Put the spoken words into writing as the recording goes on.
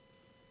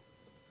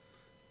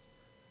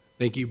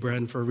Thank you,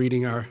 Bren, for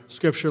reading our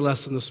scripture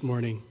lesson this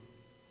morning.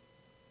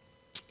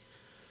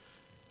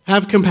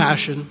 Have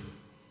compassion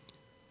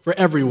for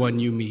everyone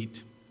you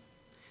meet,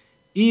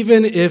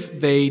 even if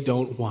they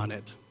don't want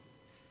it.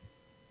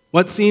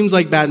 What seems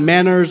like bad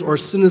manners or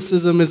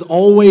cynicism is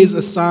always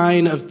a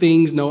sign of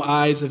things no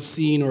eyes have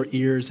seen or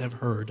ears have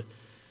heard.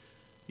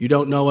 You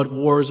don't know what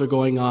wars are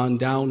going on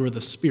down where the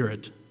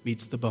spirit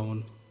meets the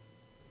bone.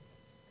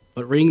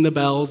 But ring the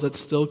bells that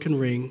still can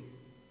ring.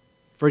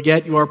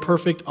 Forget your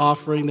perfect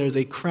offering. There's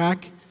a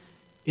crack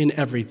in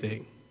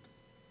everything.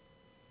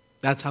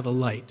 That's how the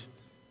light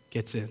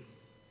gets in.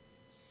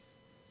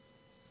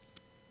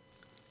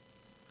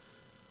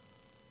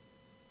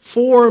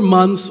 Four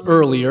months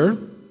earlier,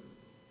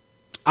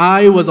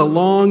 I was a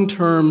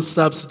long-term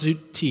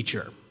substitute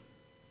teacher,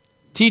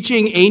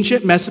 teaching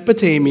ancient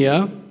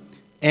Mesopotamia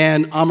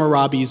and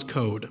Hammurabi's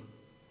code.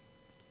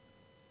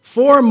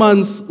 4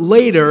 months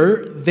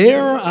later,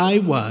 there I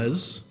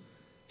was,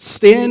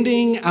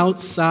 standing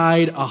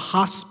outside a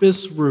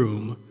hospice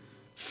room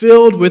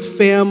filled with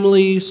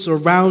family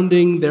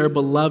surrounding their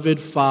beloved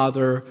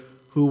father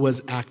who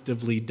was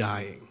actively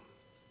dying.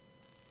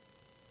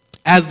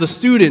 As the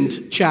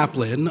student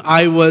chaplain,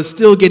 I was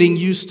still getting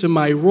used to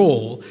my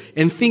role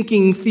and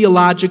thinking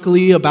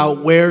theologically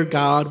about where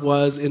God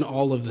was in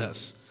all of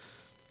this.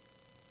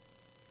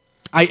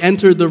 I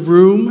entered the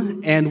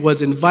room and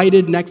was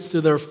invited next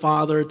to their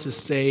father to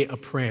say a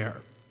prayer.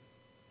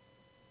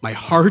 My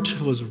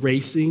heart was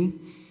racing.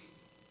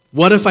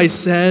 What if I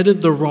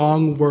said the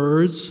wrong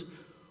words?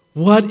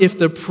 What if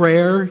the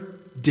prayer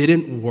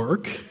didn't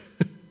work?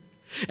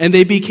 And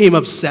they became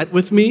upset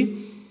with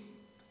me?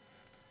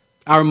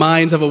 Our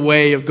minds have a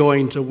way of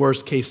going to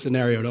worst case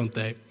scenario, don't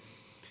they?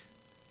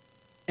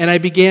 And I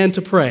began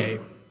to pray.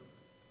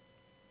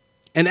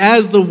 And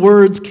as the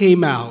words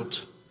came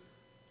out,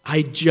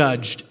 I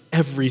judged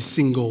every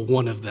single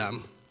one of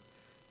them.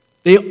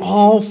 They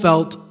all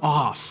felt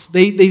off.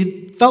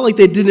 They felt like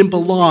they didn't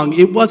belong.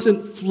 It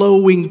wasn't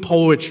flowing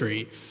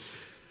poetry.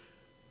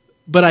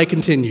 But I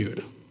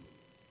continued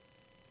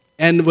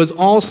and was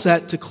all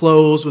set to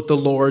close with the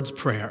Lord's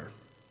Prayer.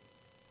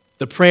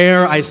 The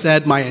prayer I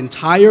said my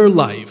entire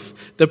life,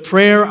 the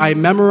prayer I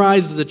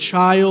memorized as a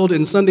child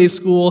in Sunday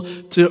school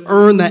to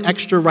earn that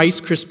extra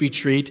Rice Krispie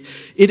treat.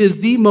 It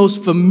is the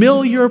most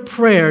familiar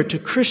prayer to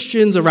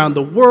Christians around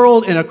the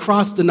world and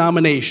across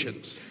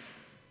denominations.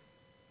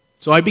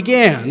 So I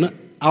began,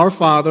 Our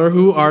Father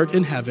who art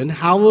in heaven,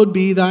 hallowed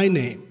be thy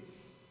name.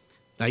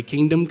 Thy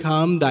kingdom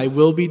come, thy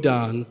will be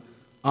done,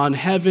 in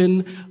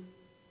heaven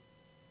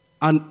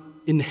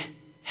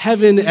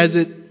as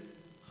it...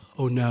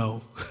 Oh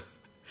no.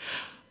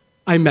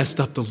 I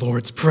messed up the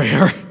Lord's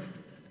Prayer.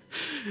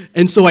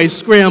 And so I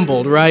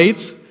scrambled,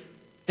 right?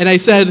 And I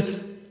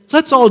said,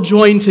 let's all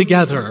join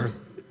together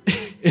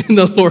in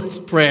the Lord's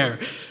Prayer.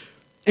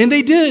 And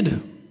they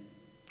did.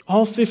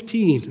 All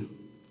 15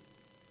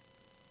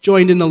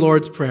 joined in the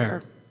Lord's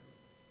Prayer.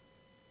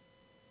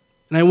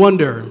 And I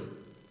wonder,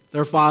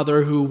 their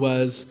father, who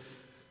was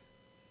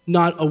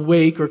not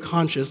awake or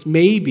conscious,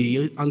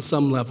 maybe on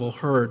some level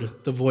heard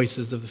the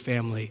voices of the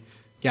family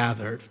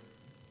gathered.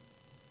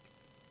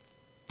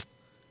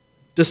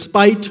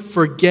 Despite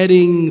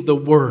forgetting the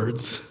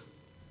words,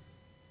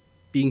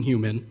 being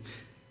human,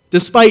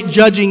 despite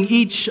judging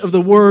each of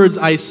the words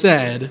I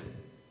said,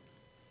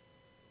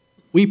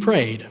 we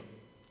prayed.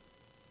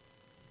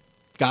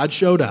 God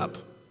showed up,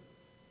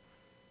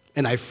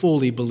 and I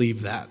fully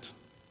believe that.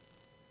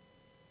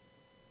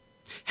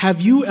 Have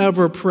you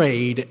ever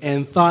prayed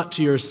and thought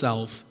to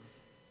yourself,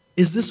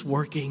 is this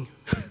working?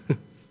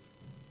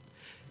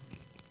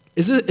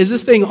 Is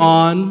this thing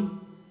on?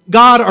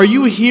 God, are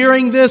you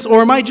hearing this,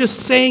 or am I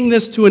just saying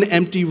this to an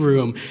empty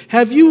room?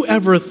 Have you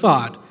ever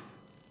thought,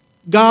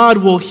 God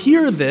will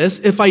hear this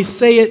if I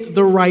say it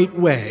the right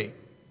way?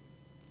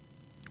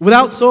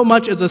 Without so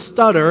much as a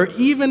stutter,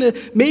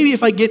 maybe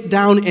if I get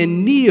down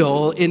and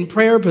kneel in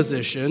prayer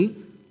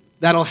position,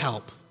 that'll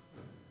help.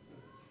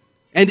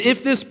 And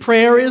if this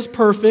prayer is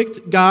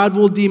perfect, God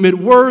will deem it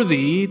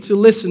worthy to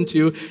listen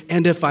to,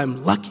 and if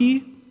I'm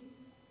lucky,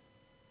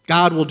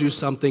 God will do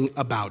something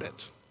about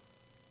it.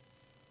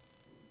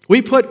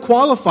 We put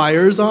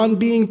qualifiers on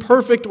being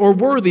perfect or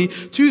worthy,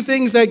 two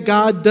things that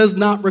God does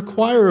not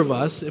require of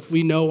us if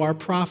we know our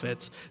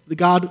prophets.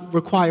 God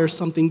requires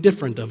something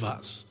different of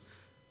us.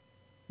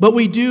 But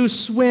we do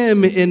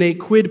swim in a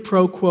quid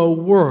pro quo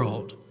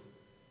world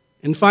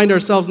and find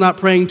ourselves not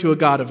praying to a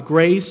God of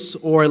grace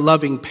or a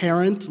loving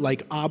parent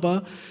like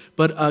Abba,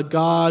 but a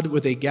God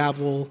with a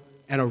gavel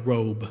and a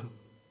robe.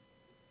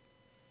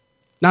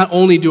 Not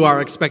only do our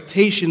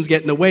expectations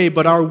get in the way,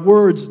 but our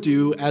words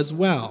do as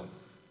well.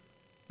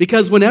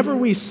 Because whenever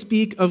we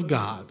speak of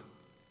God,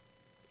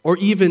 or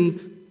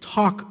even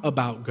talk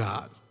about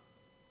God,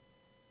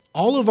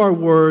 all of our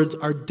words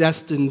are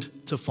destined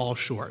to fall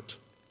short.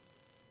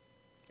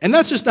 And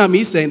that's just not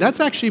me saying, that's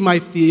actually my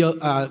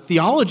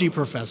theology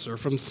professor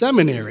from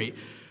seminary,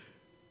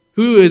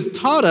 who has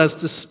taught us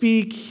to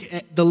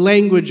speak the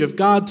language of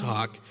God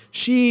talk.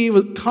 She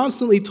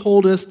constantly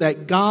told us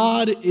that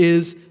God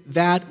is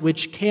that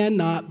which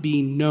cannot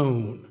be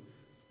known.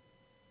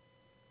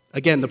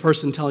 Again, the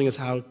person telling us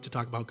how to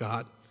talk about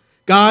God.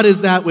 God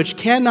is that which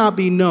cannot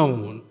be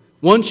known.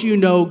 Once you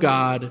know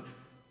God,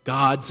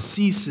 God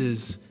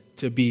ceases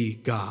to be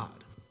God.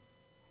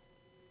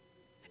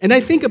 And I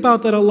think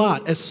about that a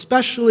lot,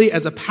 especially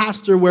as a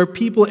pastor where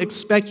people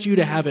expect you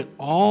to have it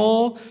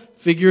all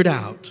figured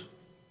out.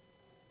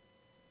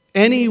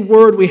 Any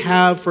word we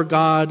have for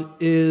God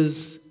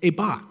is a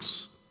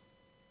box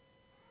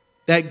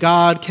that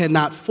God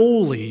cannot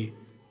fully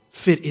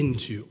fit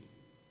into.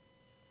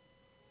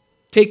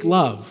 Take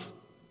love.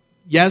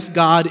 Yes,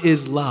 God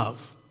is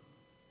love.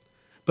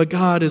 But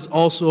God is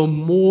also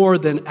more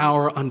than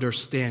our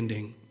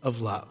understanding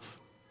of love.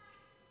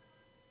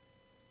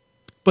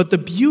 But the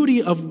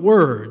beauty of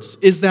words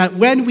is that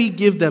when we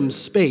give them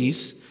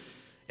space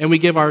and we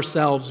give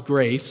ourselves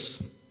grace,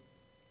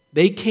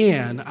 they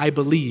can, I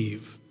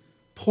believe,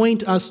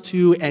 point us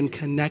to and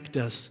connect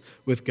us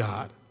with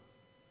God.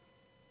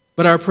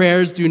 But our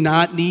prayers do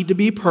not need to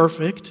be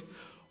perfect,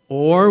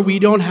 or we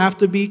don't have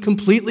to be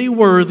completely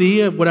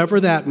worthy, whatever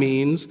that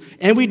means,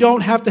 and we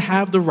don't have to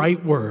have the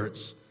right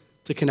words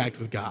to connect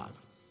with God.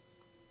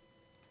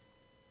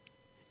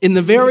 In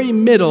the very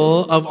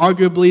middle of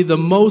arguably the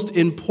most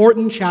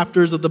important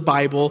chapters of the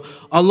Bible,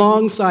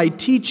 alongside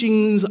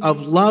teachings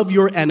of love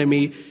your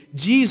enemy,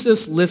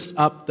 Jesus lifts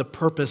up the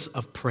purpose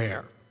of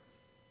prayer.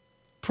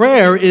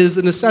 Prayer is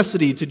a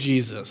necessity to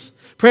Jesus.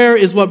 Prayer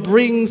is what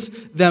brings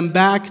them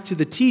back to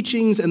the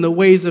teachings and the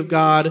ways of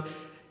God.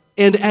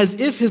 And as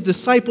if his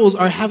disciples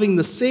are having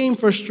the same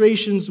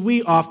frustrations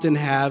we often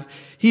have,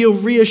 he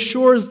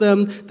reassures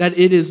them that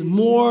it is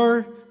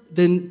more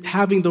than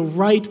having the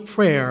right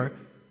prayer,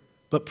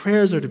 but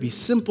prayers are to be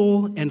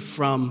simple and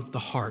from the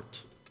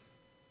heart.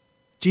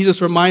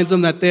 Jesus reminds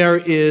them that there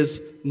is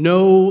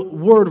no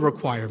word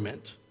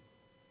requirement.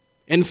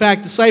 In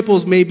fact,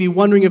 disciples may be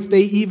wondering if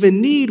they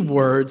even need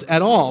words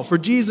at all, for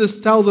Jesus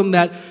tells them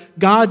that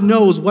God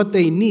knows what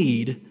they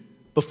need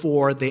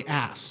before they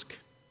ask.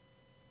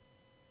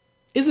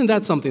 Isn't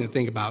that something to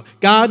think about?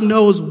 God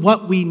knows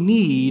what we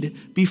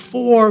need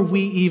before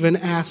we even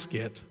ask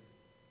it.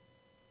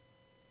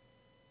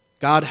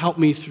 God, help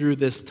me through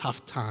this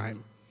tough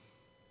time.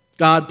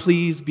 God,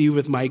 please be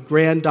with my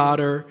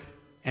granddaughter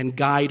and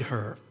guide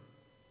her.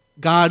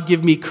 God,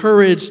 give me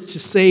courage to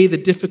say the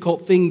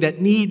difficult thing that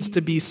needs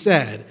to be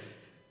said.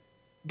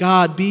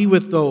 God, be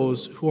with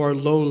those who are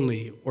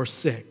lonely or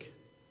sick.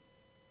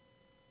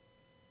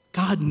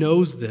 God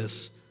knows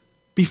this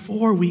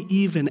before we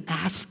even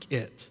ask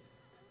it,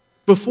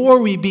 before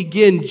we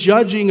begin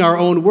judging our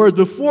own words,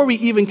 before we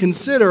even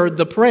consider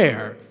the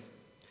prayer.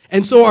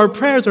 And so our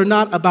prayers are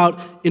not about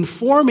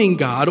informing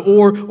God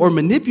or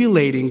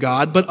manipulating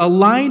God, but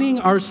aligning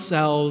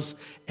ourselves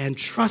and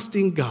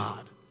trusting God.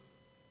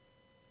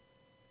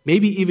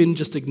 Maybe even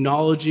just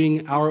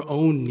acknowledging our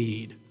own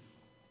need.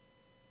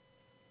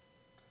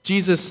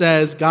 Jesus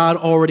says God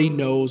already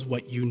knows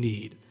what you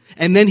need.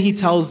 And then he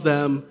tells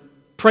them,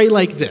 pray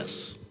like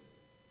this.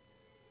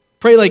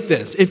 Pray like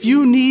this. If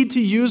you need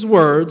to use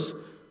words,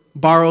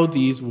 borrow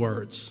these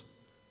words.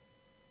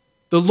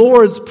 The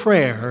Lord's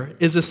Prayer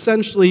is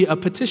essentially a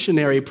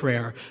petitionary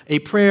prayer, a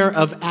prayer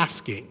of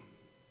asking.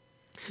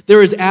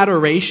 There is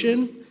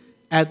adoration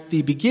at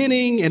the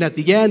beginning and at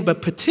the end,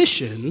 but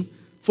petition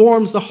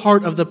forms the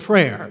heart of the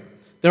prayer.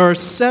 There are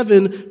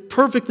 7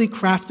 perfectly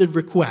crafted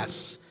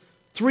requests,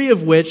 3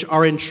 of which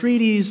are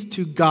entreaties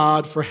to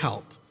God for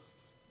help.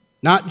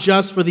 Not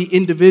just for the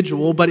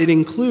individual, but it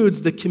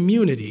includes the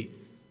community.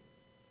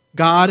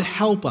 God,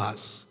 help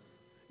us.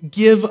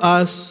 Give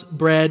us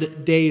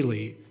bread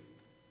daily.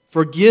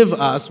 Forgive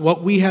us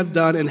what we have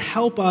done and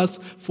help us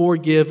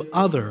forgive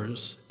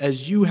others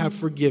as you have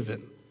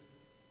forgiven.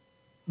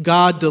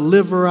 God,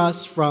 deliver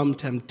us from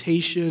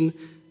temptation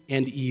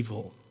and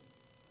evil.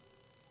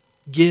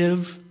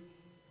 Give,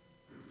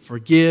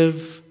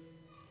 forgive,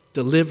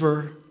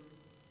 deliver.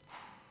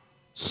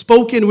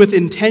 Spoken with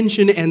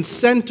intention and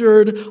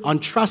centered on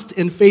trust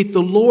and faith,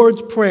 the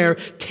Lord's Prayer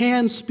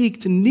can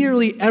speak to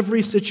nearly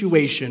every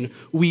situation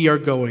we are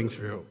going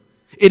through.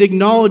 It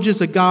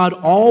acknowledges a God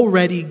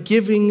already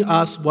giving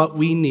us what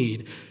we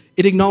need.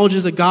 It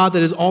acknowledges a God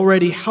that is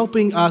already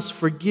helping us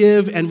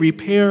forgive and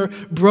repair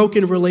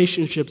broken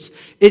relationships.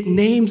 It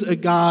names a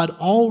God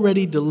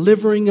already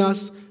delivering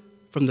us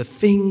from the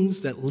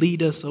things that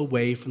lead us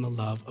away from the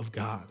love of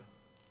God.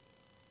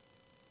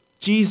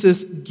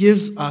 Jesus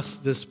gives us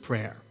this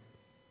prayer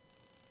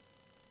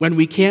when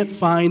we can't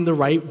find the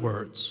right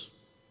words.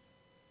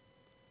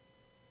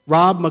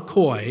 Rob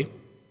McCoy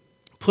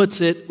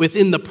puts it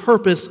within the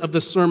purpose of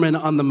the Sermon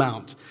on the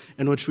Mount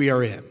in which we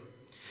are in.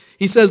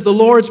 He says the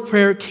Lord's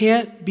Prayer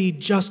can't be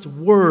just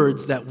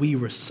words that we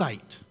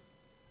recite.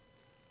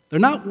 They're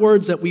not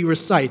words that we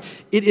recite.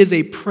 It is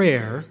a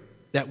prayer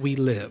that we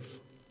live.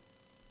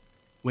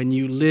 When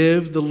you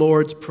live the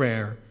Lord's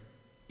Prayer,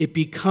 it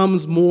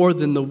becomes more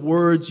than the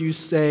words you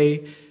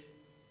say.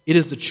 It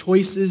is the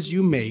choices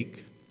you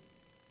make,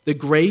 the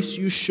grace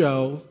you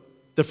show,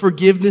 the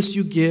forgiveness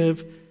you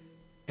give,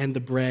 and the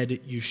bread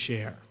you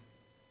share.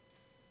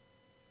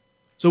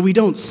 So we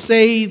don't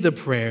say the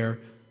prayer,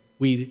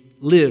 we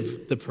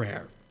live the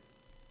prayer.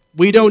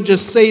 We don't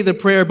just say the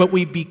prayer, but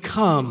we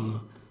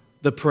become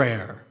the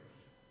prayer.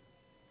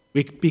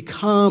 We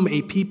become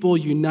a people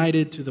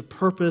united to the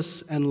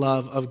purpose and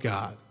love of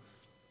God.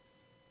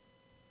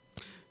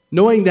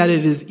 Knowing that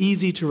it is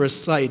easy to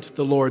recite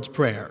the Lord's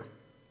Prayer,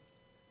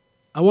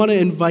 I want to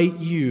invite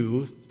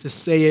you to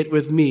say it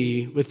with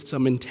me with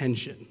some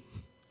intention.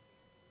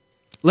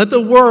 Let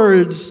the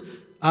words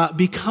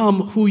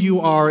become who you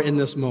are in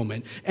this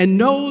moment. And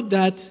know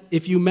that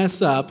if you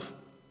mess up,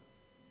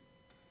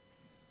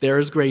 there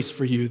is grace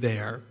for you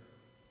there.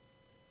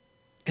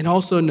 And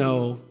also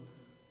know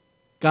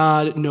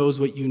God knows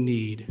what you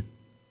need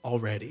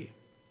already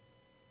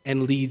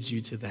and leads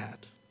you to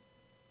that.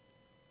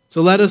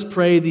 So let us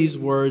pray these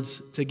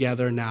words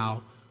together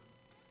now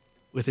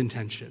with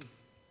intention.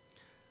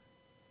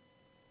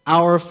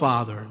 Our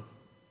Father,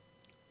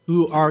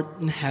 who art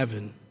in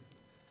heaven,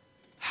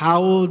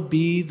 hallowed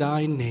be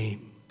thy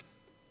name.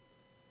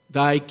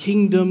 Thy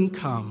kingdom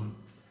come,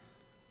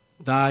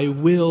 thy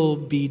will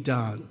be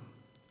done,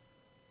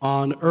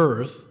 on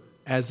earth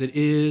as it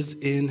is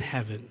in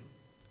heaven.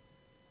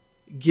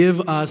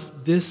 Give us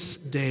this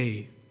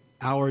day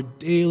our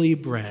daily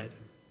bread,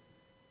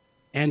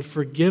 and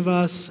forgive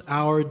us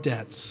our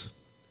debts,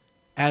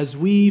 as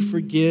we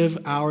forgive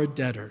our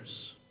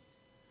debtors.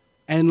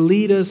 And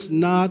lead us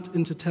not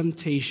into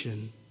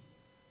temptation,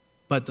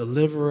 but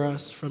deliver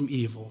us from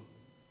evil.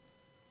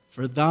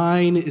 For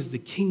thine is the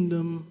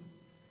kingdom,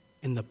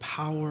 and the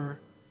power,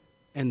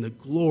 and the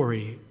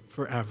glory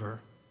forever.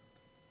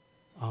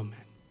 Amen.